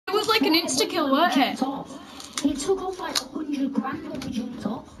like an insta-kill, weren't it? It took off like 100 grand when we jumped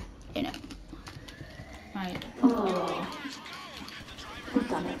off. You know. Right. Oh. God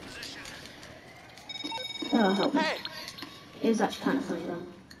damn it. Oh, help me. It was actually kind of funny though.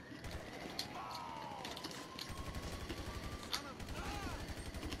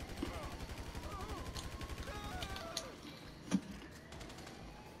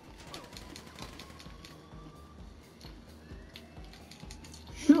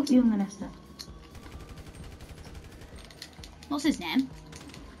 Shut up, young Anesta. What's his name?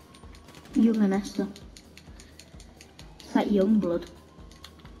 Young Anesta. It's like young blood.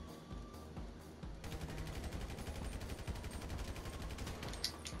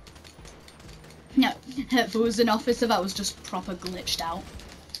 No, if it was an officer that was just proper glitched out.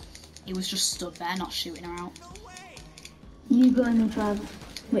 He was just stood there, not shooting her out. You going to try?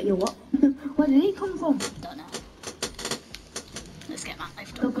 Wait, you what? Where did he come from? Don't know. Let's get that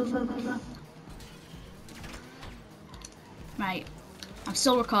lift Go, up. go, go, go, go. Right, I'm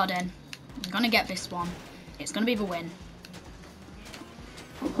still recording. I'm gonna get this one. It's gonna be the win.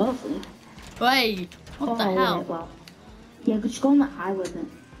 Oh, hopefully. Wait, what the hell? Wait, well. Yeah, just go on that highway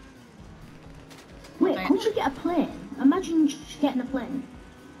then. Wait, Okay. couldn't we get a plane? Imagine just getting a plane.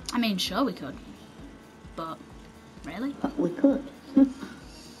 I mean, sure we could. But, really? But we could.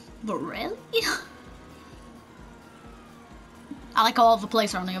 But really? I like how all the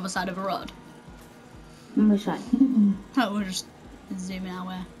places are on the other side of the road. Which side? Oh, we're just zooming our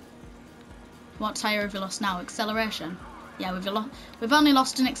way. What tyre have we lost now? Acceleration? Yeah, we've only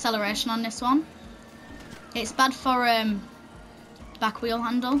lost an acceleration on this one. It's bad for back wheel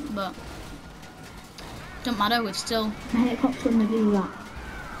handle, but don't matter, we've still... The helicopter when they do that.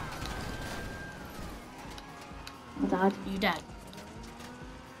 I died. You dead.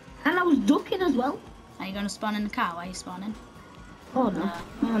 And I was ducking as well. Are you going to spawn in the car? Why are you spawning? Oh no.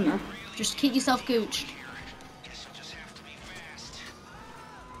 Oh no. Just keep yourself gooched.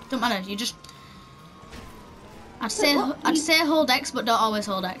 Don't matter, you just... I'd say hold X, but don't always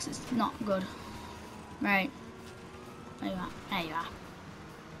hold X. It's not good. Right. There you are. There you are.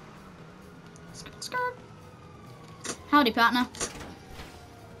 Skirt, skirt. Howdy, partner.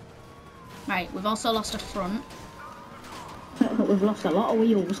 Right, we've also lost a front. We've lost a lot of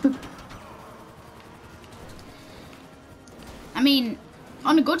wheels. I mean,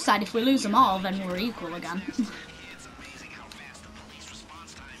 on the good side, if we lose them all, then we're equal again.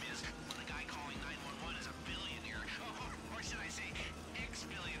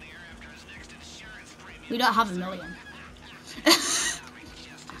 We don't have a million.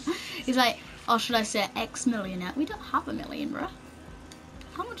 He's like, or should I say ex-millionaire? We don't have a million, bruh.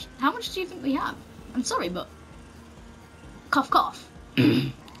 How much do you think we have? I'm sorry, but cough cough.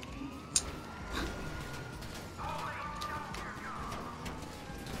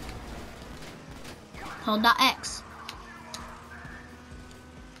 Hold that X.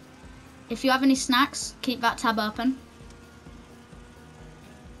 If you have any snacks, keep that tab open.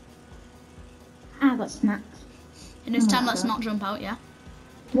 I got snacks. And this Oh my time, let's God. not jump out, yeah?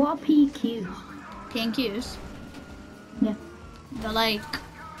 What are PQs? P&Qs. Yeah. They're like,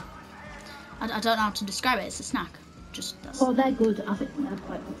 I don't know how to describe it. It's a snack. Just that's, Oh, they're good. I think they're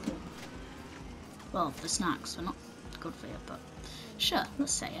quite good for you. well, the snacks are not good for you, but sure,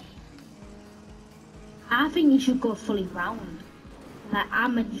 let's say it. I think you should go fully round. Like,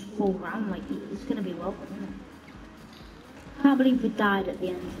 I'm a just full round. Like, it's gonna be welcome, isn't it? Can't believe we died at the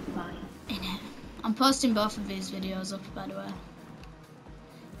end of the fight. In it. I'm posting both of these videos up, by the way.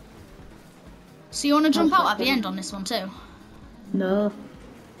 So you want to jump out at the end on this one too? No.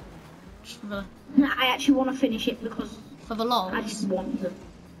 Just for the I actually want to finish it because I lols? just want to.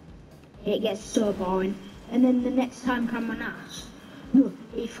 It gets so boring. And then the next time Cameron asks, no,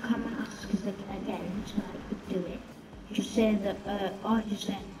 if Cameron asks again to like, do it, just say that, just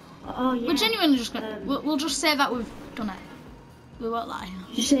say, oh yeah. We're genuinely just gonna, we'll just say that we've done it. We won't lie.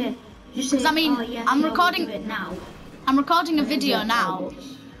 Just say, 'Cause I mean, oh, yeah, I'm yeah, recording- we'll do it now. I'm recording a And then video say, now, oh,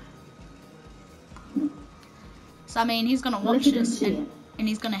 so I mean, he's gonna Well, if watch you don't this see and,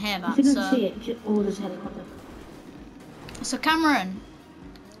 he's gonna hear If that. you don't So, see it, just orders helicopter. so Cameron,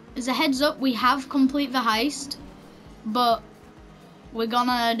 as a heads up, we have complete the heist, but we're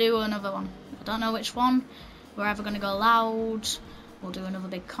gonna do another one. I don't know which one. We're either gonna go loud. We'll do another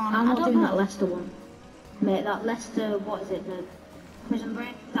big con. I'm I not don't doing know. that Leicester one. Mate, that Leicester, what is it, the prison break?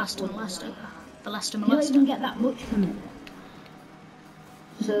 Leicester molester. The Leicester You don't molester. even get that much from it.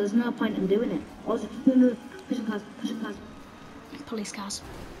 So there's no point in doing it. Also, no, prison cars, Police cars.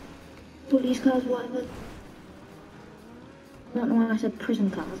 police cars, whatever. I don't know why I said prison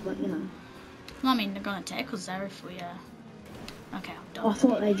cars, but you know. Well, I mean, they're gonna take us there if we Okay, I'm Oh, I done.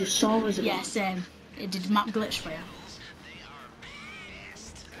 thought they just saw us again. Yeah, same. It did map glitch for you.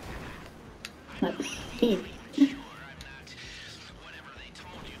 Like, in.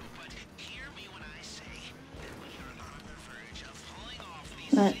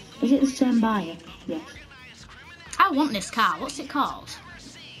 Is it the same buyer? Yes. I want this car. What's it called?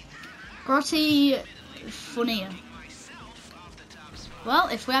 Grotti Funia. Well,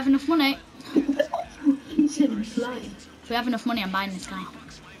 if we have enough money, You said it's flying. if we have enough money, I'm buying this car.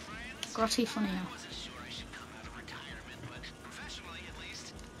 Grotti Funia.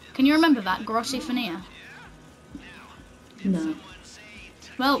 Can you remember that? Grotti Funia? No.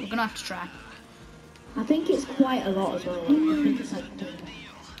 Well, we're gonna have to try. I think it's quite a lot as well. I think it's like...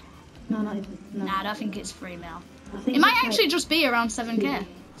 No, not even. No. Nah, I don't think it's 3 mil. I think It might it's actually like, just be around 7k.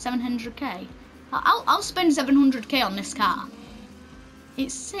 700k. I'll spend 700k on this car.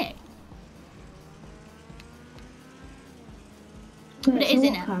 It's sick. Wait, But it so is,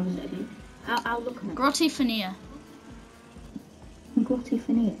 what innit? car is it again? I'll look at it. Grotti Funia. Grotti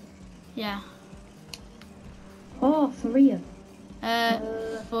Funia. Yeah. Oh, for real.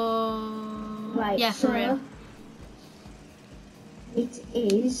 For... Right, Yeah, for so real. it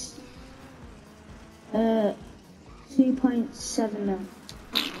is 2.7 mil.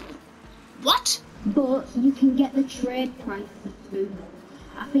 What? But you can get the trade price for 2 mil.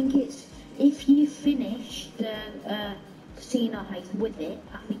 I think it's if you finish the casino heist with it,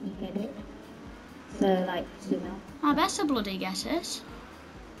 I think you get it for like 2 mil. I better bloody get it.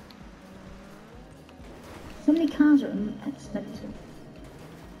 So many cars are expensive.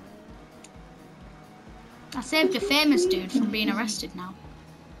 I saved a famous dude from being arrested now.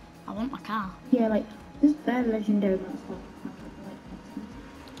 I want my car. Yeah, like this bad legendary ones.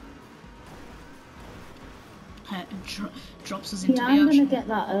 Drops us into Yeah, the I'm ocean. gonna get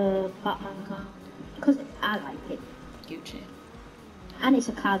that Batman car because I like it, Gucci. and it's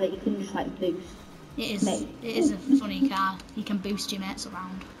a car that you can just like boost. It is. Mate. It is a funny car. You can boost your mates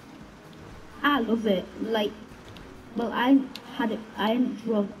around. I love it. Like, well, I hadn't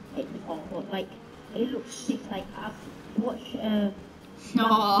drove it before, but like, it looks sick. Like I've watched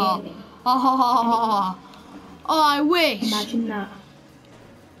Oh, Gaming. oh, I wish. Imagine that.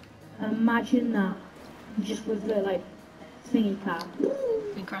 Imagine that. Just with the like thingy car.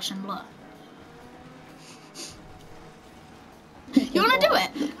 We crash and blood. You wanna do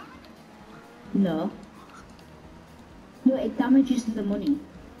it? No. No, it damages the money.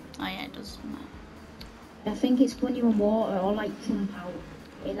 Oh yeah, it does. Doesn't it? I think it's when you're in water or like jump out.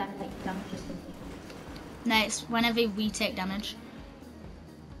 It like damages the money. No, it's whenever we take damage.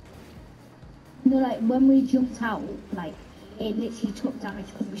 No, like when we jumped out, like it literally took damage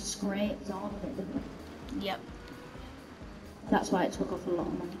because we scraped all of it, didn't we? Yep. That's why it took off a lot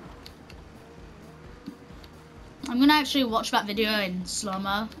of money. I'm gonna actually watch that video in slow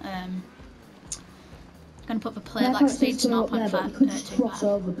mo. Gonna put the playback speed to But you 0.5. could just cross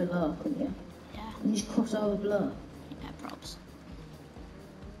over below, couldn't you? Yeah, And just cross over below. yeah, props.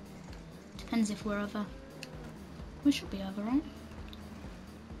 Depends if we're over. We should be over, right?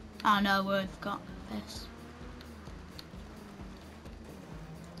 Oh no, we've got this.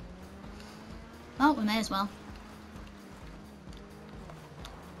 Oh, we may as well.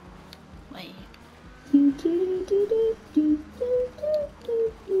 Wait.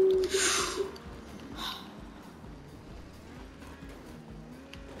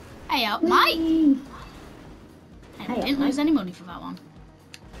 Hey up, Mike! Hey, we Hey up, didn't lose any money for that one.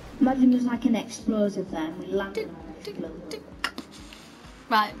 Imagine there's like an explosive there and we landed on an explosive.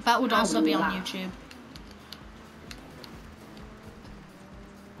 Right, that would I also would be on laugh. YouTube.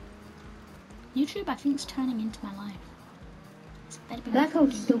 YouTube, I think, is turning into my life. It's better be That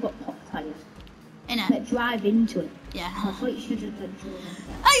car's still got pop tyres. in it. But drive into it. I Yeah. thought you should have done driven into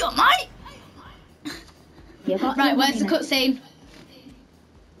it. Hey up, Mike! Yeah, got Right, no where's the money, mate. cutscene?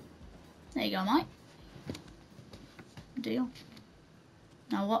 There you go, Mike. Deal.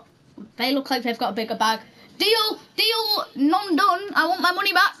 Now what? They look like they've got a bigger bag. Deal! Deal! None done. I want my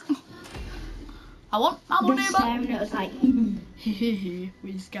money back. I want my They're money back. staring at us like,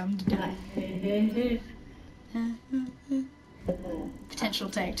 We scammed it. like, Potential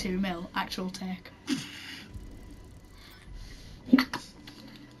take 2 mil. Actual take.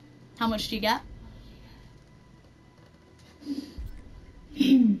 How much do you get?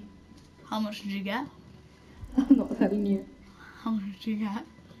 How much did you get? I'm not telling you. How much did you get?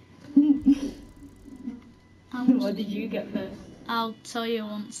 How What much? did you get first? I'll tell you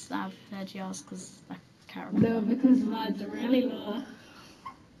once I've heard yours because I can't remember. No, because mine's really low.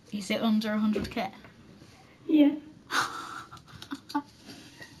 Is it under 100k? Yeah.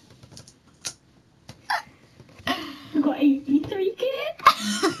 I got 83.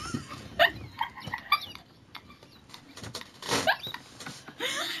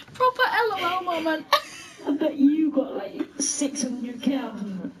 moment. I bet you got like 600k out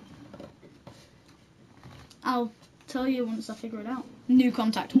of it. I'll tell you once I figure it out. New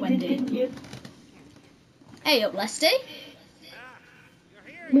contact, You Wendy. didn't you? Hey up, Lesty.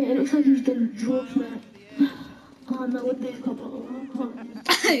 Mate, it looks like he's done drugs, mate. Oh no, what they've got.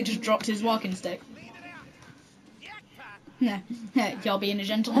 He just dropped his walking stick. Yeah, you're being a I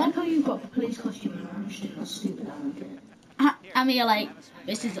gentleman. like how you've got the police costume on. I'm just not stupid, I don't get it. I mean, you're like,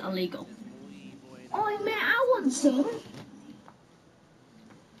 this is illegal. Oh, mate, I want some.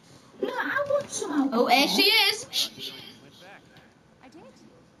 No, I want some alcohol. Oh, here she is. Shh. I did,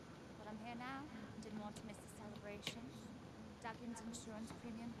 but I'm here now. Didn't want to miss the celebration. Duggan's insurance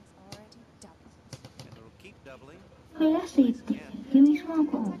premium has already doubled. And it'll keep doubling. Hey, Leslie, give me some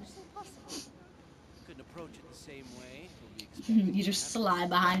alcohol. It's actually possible. Couldn't approach it the same way. It'll be expected. You just slide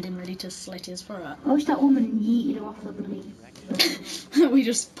behind him, ready to slit his throat. I wish that woman yeeted her off the bloody. We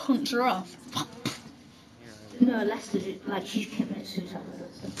just punch her off. No, Lester, like, she's committed suicide.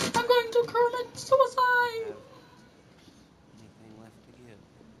 I'm going to commit suicide. Anything left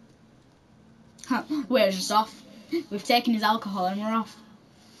to give? We're just off. We've taken his alcohol and we're off.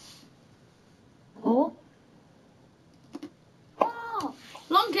 Oh? Oh!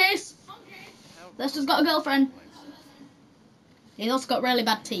 Long case. Lester's got a girlfriend. He's also got really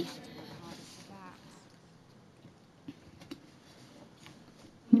bad teeth.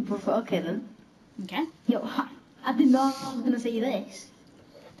 You prefer, okay then. Okay. Yo, I didn't know I was gonna say this.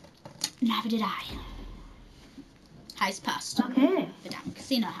 Neither did I. Heist passed. Okay. The damn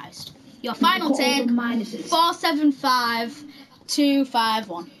casino heist. Your final Got all take. the minuses.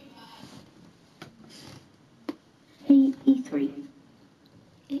 475251. E3.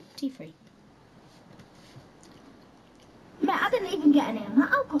 83. Man, I didn't even get any of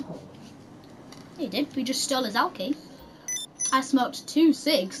that alcohol. Yeah, you did. We just stole his alky. I smoked 2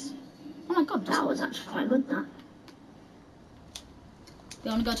 cigs. Oh my god. That was actually quite good, that. We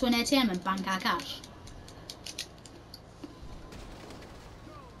want to go to an ATM and bank our cash.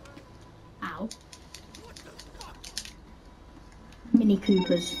 Ow. Mini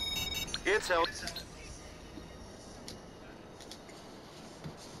Coopers. It's out.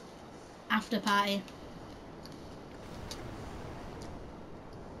 After party.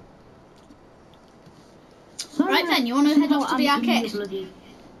 Right then, you want to head off to the arcade?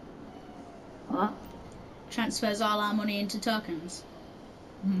 What? Transfers all our money into tokens.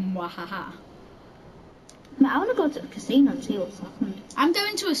 Wahaha. Man, I want to go to the casino and see what's happened. I'm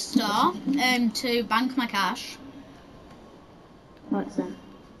going to a store to bank my cash. What's that?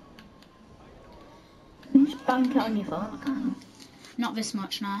 Can you just bank it on your phone? I can't. Not this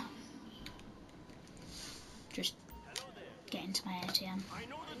much now. Just get into my ATM.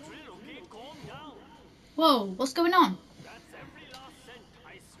 Whoa, what's going on?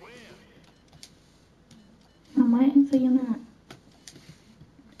 I'm waiting for you, man.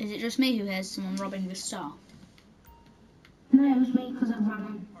 Is it just me who hears someone robbing this store? No, it was me because I ran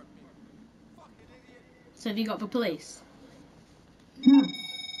in. So have you got the police? No.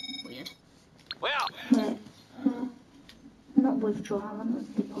 Weird. Well, Wait. Not withdrawal, I'm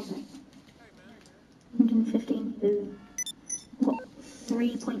not deposit. 115 boom. Got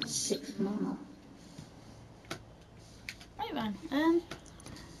 3.6 normal. Right then,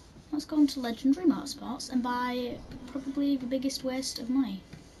 let's go on to Legendary Motorsports and buy probably the biggest waste of money.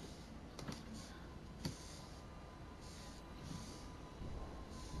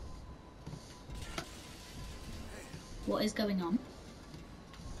 What is going on?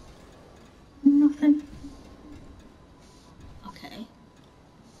 Nothing. Okay.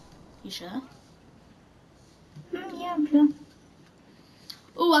 You sure? Yeah, I'm sure.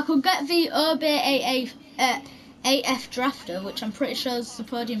 Oh, I could get the Obey AF Drafter, which I'm pretty sure is the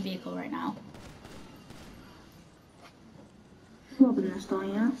podium vehicle right now. Robbing this guy,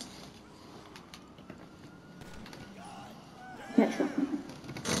 yeah? Yeah, sure.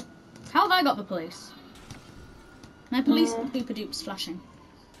 How have I got the police? My police pooper dupes flashing.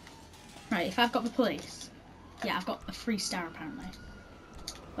 Right, if I've got the police. Yeah, I've got a 3-star apparently.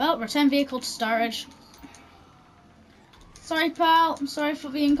 Well, return vehicle to storage. Sorry, pal. I'm sorry for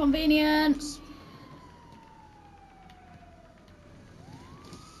the inconvenience.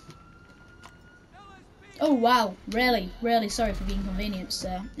 Oh wow, really sorry for the inconvenience,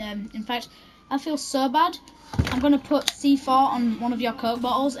 sir. In fact, I feel so bad. I'm gonna put C4 on one of your Coke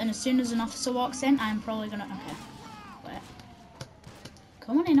bottles, and as soon as an officer walks in, I'm probably gonna. Okay, wait.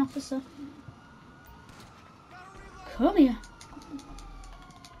 Come on in, officer. Come here.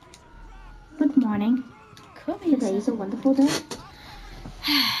 Good morning. Come here. Today Sir. is a wonderful day.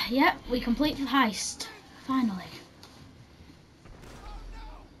 Yep, we complete the heist. Finally.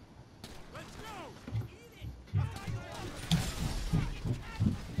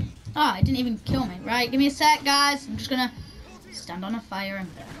 Ah, it didn't even kill me. Right, give me a sec, guys. I'm just gonna stand on a fire and...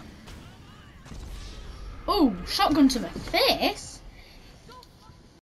 Oh, shotgun to the face?